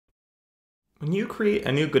When you create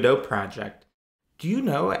a new Godot project, do you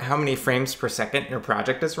know how many frames per second your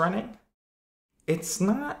project is running? It's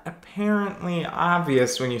not apparently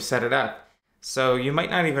obvious when you set it up, so you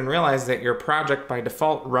might not even realize that your project by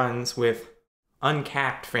default runs with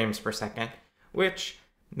uncapped frames per second, which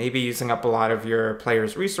may be using up a lot of your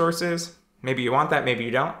player's resources. Maybe you want that, maybe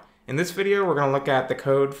you don't. In this video, we're going to look at the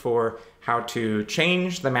code for how to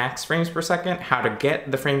change the max frames per second, how to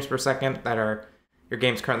get the frames per second that your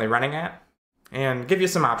game's currently running at, and give you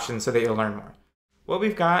some options so that you'll learn more. What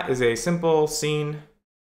we've got is a simple scene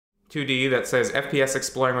 2D that says FPS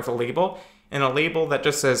exploring with a label, and a label that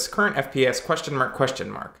just says current FPS question mark question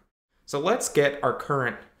mark. So let's get our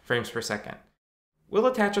current frames per second. We'll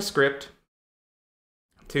attach a script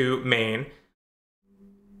to main.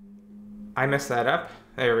 I messed that up.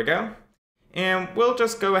 There we go. And we'll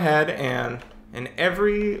just go ahead and in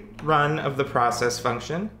every run of the process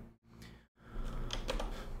function,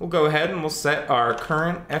 we'll go ahead and we'll set our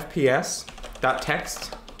current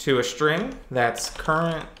FPS.text to a string that's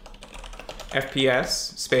current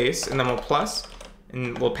FPS space, and then we'll plus,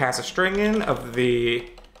 and we'll pass a string in of the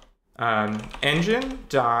engine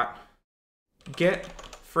dot get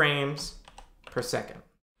frames per second.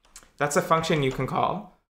 That's a function you can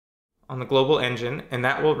call on the global engine, and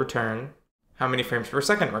that will return how many frames per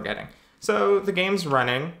second we're getting. So the game's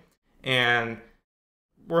running, and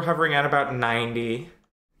we're hovering at about 90.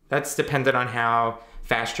 That's dependent on how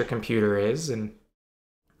fast your computer is and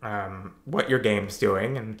what your game's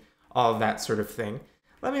doing and all of that sort of thing.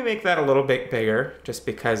 Let me make that a little bit bigger just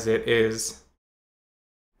because it is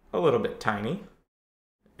a little bit tiny.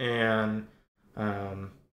 And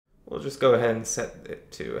we'll just go ahead and set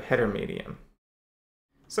it to header medium.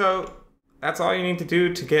 So that's all you need to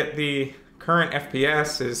do to get the current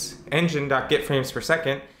FPS is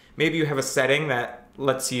engine.getFramesPerSecond. Maybe you have a setting that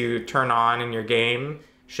lets you turn on in your game,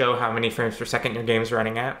 show how many frames per second your game's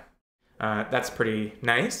running at. That's pretty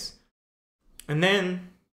nice. And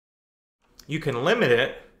then you can limit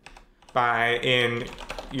it by, in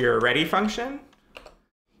your ready function,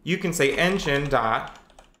 you can say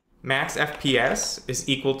engine.maxFPS is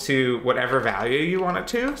equal to whatever value you want it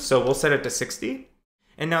to. So we'll set it to 60.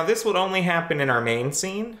 And now this would only happen in our main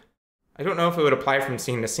scene. I don't know if it would apply from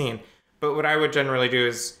scene to scene, but what I would generally do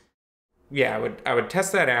is, yeah, I would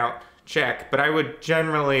test that out, check, but I would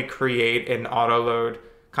generally create an autoload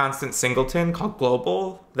constant singleton called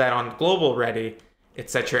global, that on global ready, it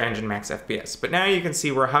sets your engine max FPS. But now you can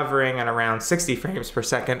see we're hovering at around 60 frames per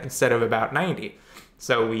second instead of about 90.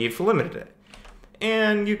 So we've limited it.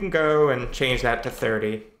 And you can go and change that to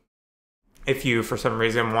 30 if you, for some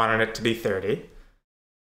reason, wanted it to be 30.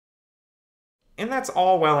 And that's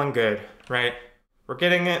all well and good, right? We're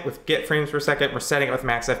getting it with get frames per second. We're setting it with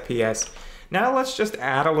max FPS. Now let's just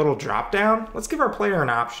add a little drop down. Let's give our player an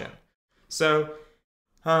option. So,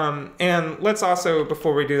 and let's also,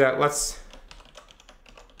 before we do that, let's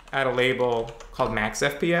add a label called max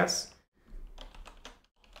FPS,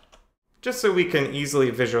 just so we can easily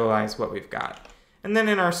visualize what we've got. And then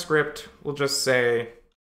in our script, we'll just say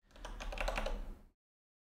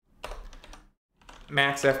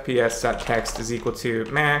max FPS.text is equal to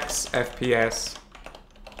max FPS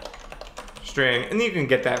string, and you can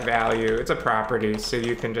get that value. It's a property, so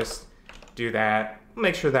you can just do that.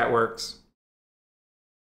 Make sure that works.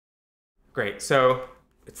 Great, so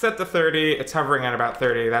it's set to 30, it's hovering at about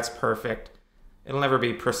 30, that's perfect. It'll never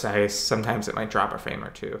be precise, sometimes it might drop a frame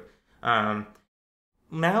or two.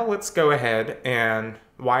 Now let's go ahead and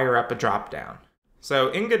wire up a dropdown. So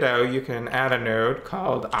in Godot, you can add a node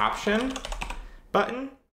called option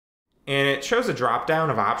button, and it shows a dropdown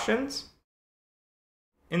of options.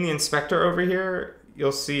 In the inspector over here,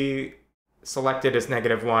 you'll see selected as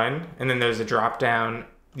 -1, and then there's a dropdown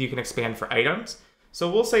you can expand for items. So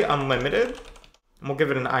we'll say unlimited, and we'll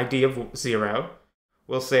give it an ID of 0.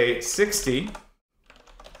 We'll say 60,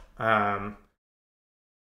 and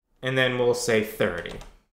then we'll say 30.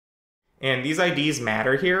 And these IDs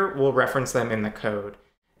matter here. We'll reference them in the code.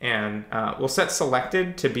 And we'll set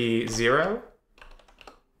selected to be 0,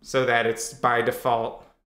 so that it's by default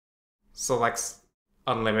selects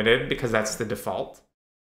unlimited because that's the default.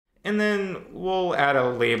 And then we'll add a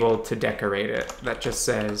label to decorate it that just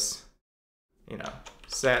says, you know,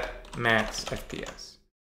 set max FPS.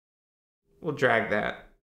 We'll drag that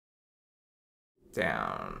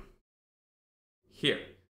down here.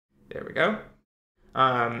 There we go.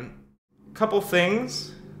 Couple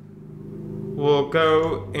things. We'll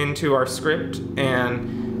go into our script and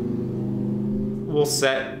we'll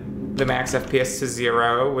set the max FPS to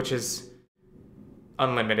 0, which is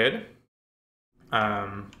unlimited.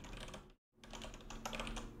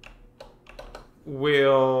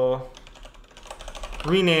 We'll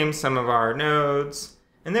rename some of our nodes,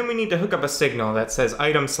 and then we need to hook up a signal that says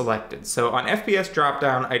item selected. So on FPS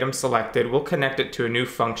Dropdown item selected, we'll connect it to a new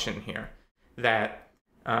function here that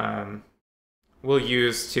we'll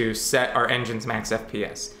use to set our engine's max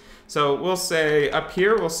FPS. So we'll say up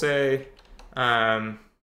here, we'll say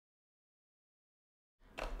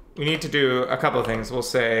we need to do a couple of things. We'll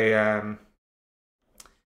say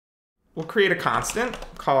we'll create a constant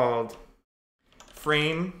called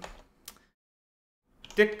frame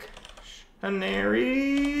dictionary,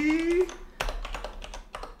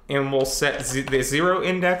 and we'll set the 0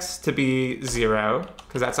 index to be 0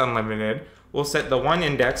 because that's unlimited. We'll set the 1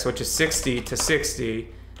 index, which is 60, to 60,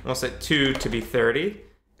 and we'll set 2 to be 30.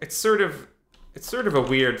 It's sort of a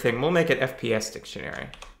weird thing. We'll make it FPS dictionary.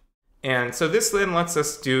 And so this then lets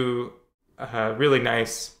us do a really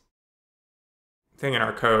nice thing in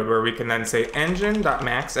our code where we can then say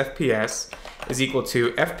engine.maxFPS is equal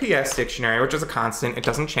to FPS dictionary, which is a constant, it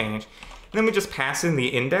doesn't change. And then we just pass in the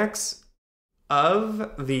index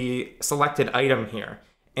of the selected item here,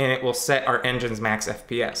 and it will set our engine's max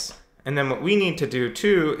FPS. And then what we need to do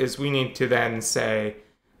too is we need to then say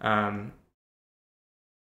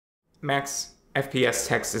max FPS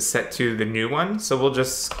text is set to the new one. So we'll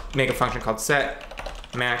just make a function called set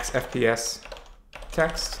max FPS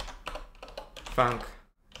text func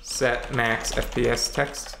set max FPS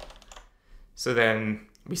text. So then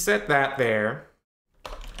we set that there.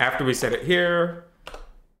 After we set it here,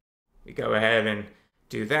 we go ahead and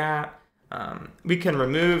do that. We can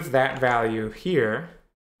remove that value here,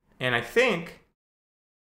 and I think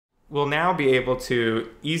we'll now be able to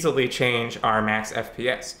easily change our max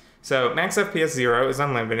FPS. So max FPS 0 is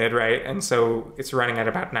unlimited, right? And so it's running at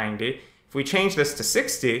about 90. If we change this to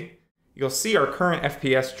 60, you'll see our current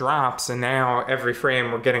FPS drops, and now every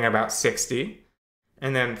frame we're getting about 60.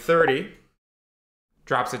 And then 30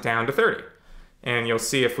 drops it down to 30. And you'll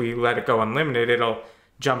see if we let it go unlimited, it'll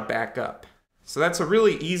jump back up. So that's a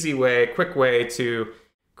really easy way, quick way to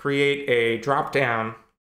create a drop-down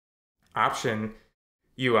option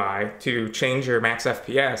UI to change your max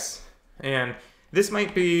FPS. And this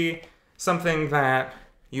might be something that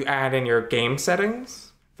you add in your game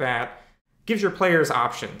settings that gives your players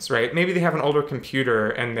options, right? Maybe they have an older computer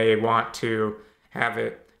and they want to have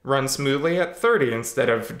it run smoothly at 30 instead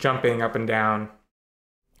of jumping up and down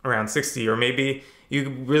around 60. Or maybe you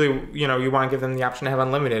really, you want to give them the option to have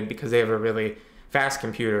unlimited because they have a really fast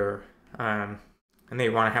computer and they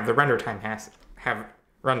want to have the render time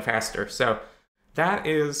run faster. So that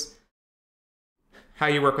is how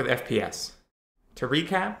you work with FPS. To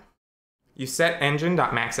recap, you set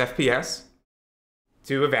engine.maxFPS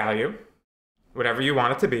to a value, whatever you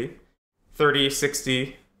want it to be. 30,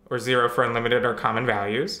 60, or 0 for unlimited are common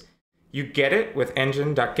values. You get it with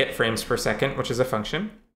engine.getFramesPerSecond, which is a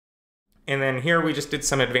function. And then here we just did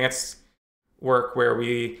some advanced work where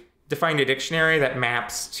we defined a dictionary that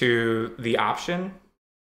maps to the option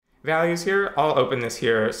values here. I'll open this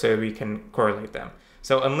here so we can correlate them.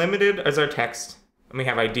 So unlimited is our text, and we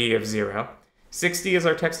have ID of 0. 60 is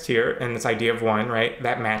our text here, and it's ID of 1, right?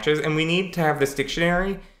 That matches, and we need to have this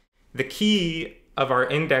dictionary. The key of our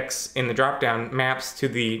index in the dropdown maps to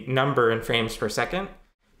the number in frames per second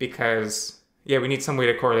because, yeah, we need some way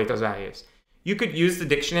to correlate those values. You could use the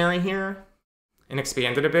dictionary here and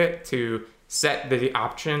expand it a bit to set the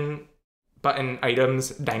option button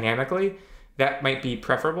items dynamically. That might be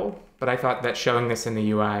preferable, but I thought that showing this in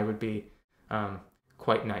the UI would be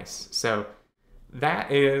quite nice. So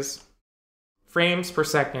that is frames per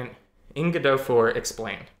second in Godot 4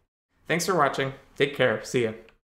 explained. Thanks for watching. Take care. See ya.